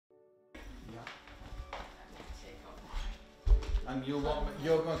And you want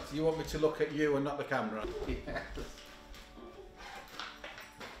me to look at you and not the camera? Yes.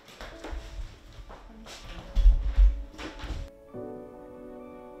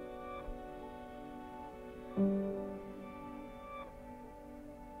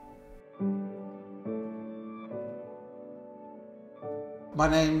 My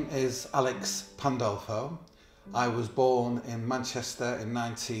name is Alex Pandolfo. I was born in Manchester in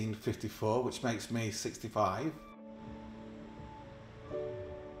 1954, which makes me 65.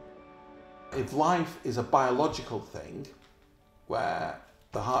 If life is a biological thing, where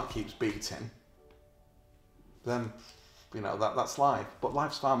the heart keeps beating, then, you know, that's life. But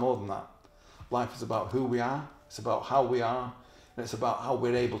life's far more than that. Life is about who we are, it's about how we are, and it's about how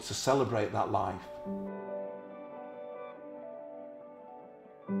we're able to celebrate that life.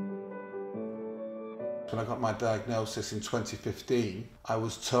 When I got my diagnosis in 2015, I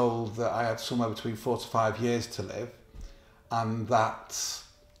was told that I had somewhere between 4 to 5 years to live, and that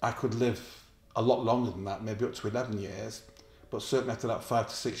I could live a lot longer than that, maybe up to 11 years, but certainly after that 5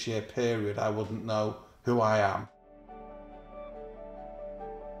 to 6 year period, I wouldn't know who I am.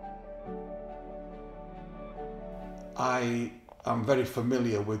 I am very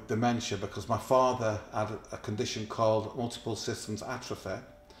familiar with dementia because my father had a condition called multiple systems atrophy,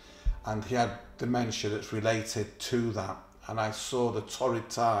 and he had dementia that's related to that. And I saw the torrid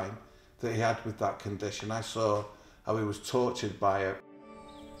time that he had with that condition. I saw how he was tortured by it.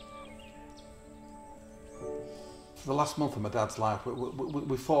 For the last month of my dad's life,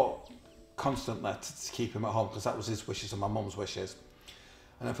 we fought constantly to keep him at home because that was his wishes and my mum's wishes.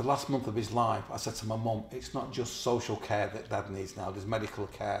 And then for the last month of his life, I said to my mum, it's not just social care that dad needs now, there's medical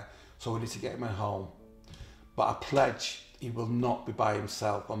care, so we need to get him at home. But I pledge he will not be by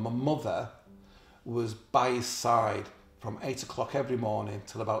himself. And my mother was by his side from 8 o'clock every morning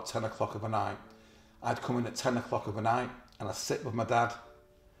till about 10 o'clock of the night. I'd come in at 10 o'clock of the night and I'd sit with my dad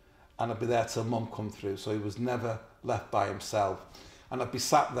and I'd be there till mum come through, so he was never left by himself. And I'd be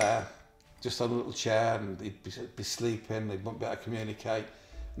sat there just on a little chair and he'd be sleeping, he wouldn't be able to communicate.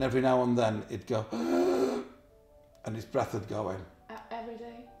 And every now and then he'd go, and his breath would go in. Every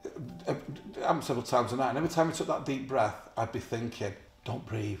day? Several times a night. And every time he took that deep breath, I'd be thinking, don't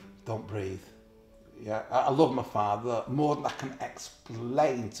breathe, don't breathe. Yeah, I love my father more than I can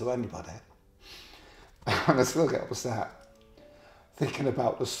explain to anybody. And I still get upset thinking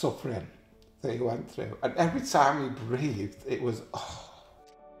about the suffering that he went through. And every time he breathed, it was, oh.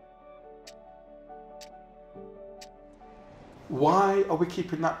 Why are we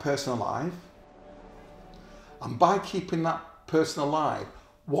keeping that person alive? And by keeping that person alive,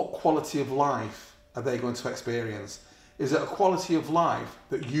 what quality of life are they going to experience? Is it a quality of life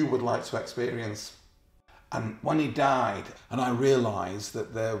that you would like to experience? And when he died, and I realised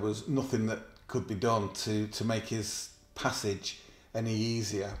that there was nothing that could be done to make his passage any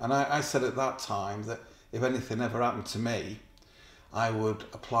easier. And I said at that time that if anything ever happened to me, I would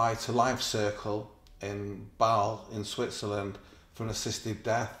apply to Life Circle in Bâle in Switzerland for an assisted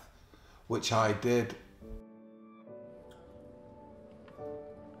death, which I did.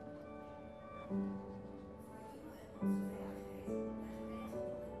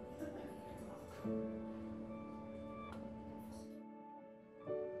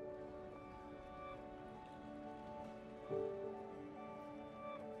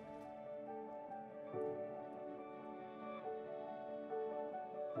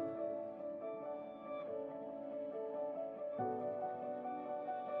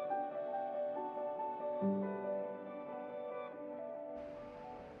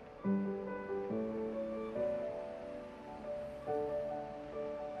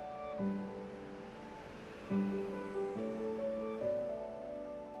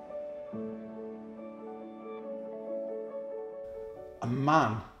 A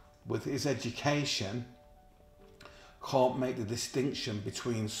man with his education can't make the distinction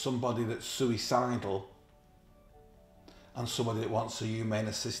between somebody that's suicidal and somebody that wants a humane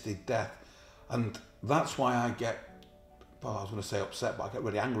assisted death. And that's why I get, well, I was going to say upset, but I get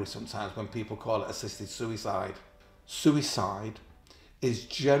really angry sometimes when people call it assisted suicide. Suicide is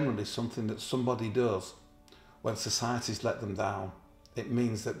generally something that somebody does when society's let them down. It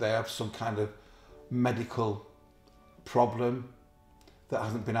means that they have some kind of medical problem that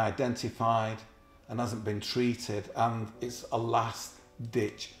hasn't been identified and hasn't been treated, and it's a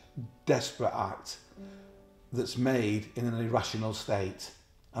last-ditch, desperate act that's made in an irrational state.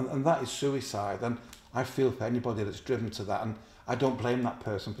 And that is suicide, and I feel for anybody that's driven to that, and I don't blame that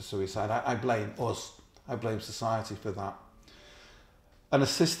person for suicide. I blame us, I blame society for that. An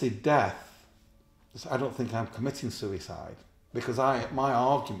assisted death, I don't think I'm committing suicide, because my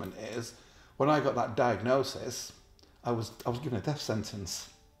argument is, when I got that diagnosis, I was given a death sentence.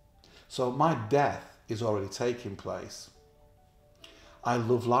 So my death is already taking place. I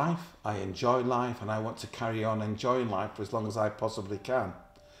love life, I enjoy life, and I want to carry on enjoying life for as long as I possibly can.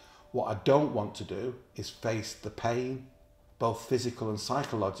 What I don't want to do is face the pain, both physical and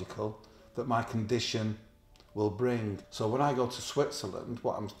psychological, that my condition will bring. So when I go to Switzerland,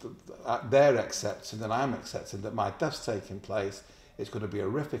 they're accepting and I'm accepting that my death's taking place. It's going to be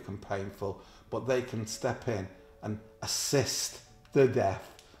horrific and painful, but they can step in and assist the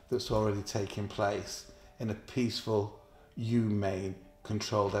death that's already taking place in a peaceful, humane,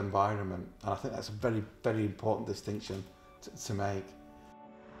 controlled environment. And I think that's a very, very important distinction to make.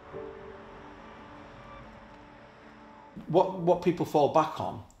 What people fall back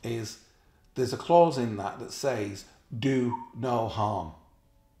on is there's a clause in that says, do no harm.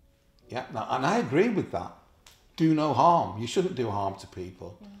 Yeah, now, and I agree with that. Do no harm. You shouldn't do harm to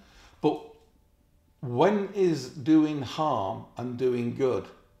people. Yeah. But when is doing harm and doing good?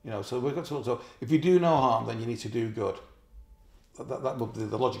 So we've got to. So if you do no harm, then you need to do good. That would be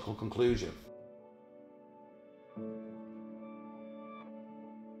the logical conclusion.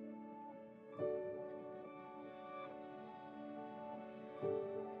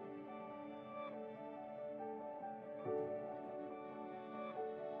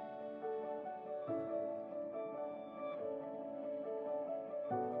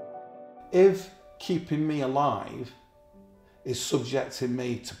 If keeping me alive is subjecting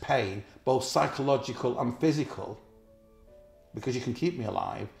me to pain, both psychological and physical, because you can keep me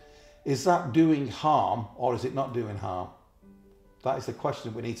alive, is that doing harm or is it not doing harm? That is the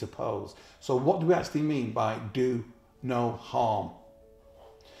question we need to pose. So what do we actually mean by do no harm?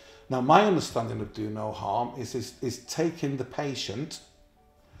 Now, my understanding of do no harm is taking the patient,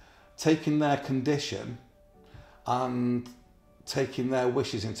 taking their condition and taking their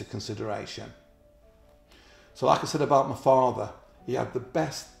wishes into consideration. So like I said about my father, he had the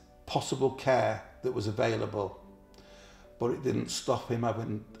best possible care that was available, but it didn't stop him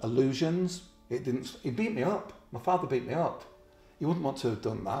having illusions. He beat me up. My father beat me up. He wouldn't want to have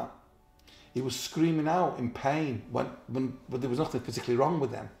done that. He was screaming out in pain when there was nothing physically wrong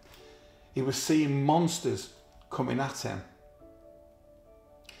with him. He was seeing monsters coming at him.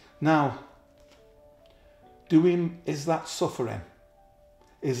 Now, is that suffering?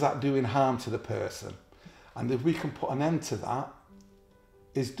 Is that doing harm to the person? And if we can put an end to that,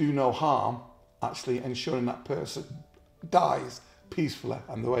 is do no harm actually ensuring that person dies peacefully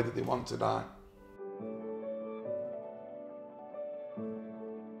and the way that they want to die?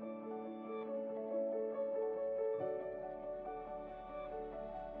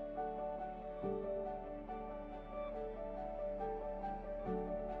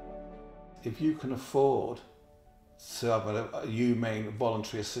 If you can afford to have a humane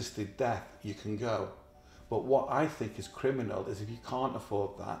voluntary assisted death, you can go. But what I think is criminal is if you can't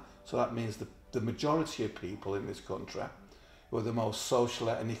afford that. So that means the majority of people in this country who are the most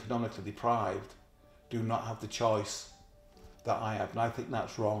socially and economically deprived do not have the choice that I have. And I think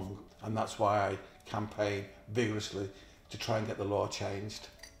that's wrong. And that's why I campaign vigorously to try and get the law changed.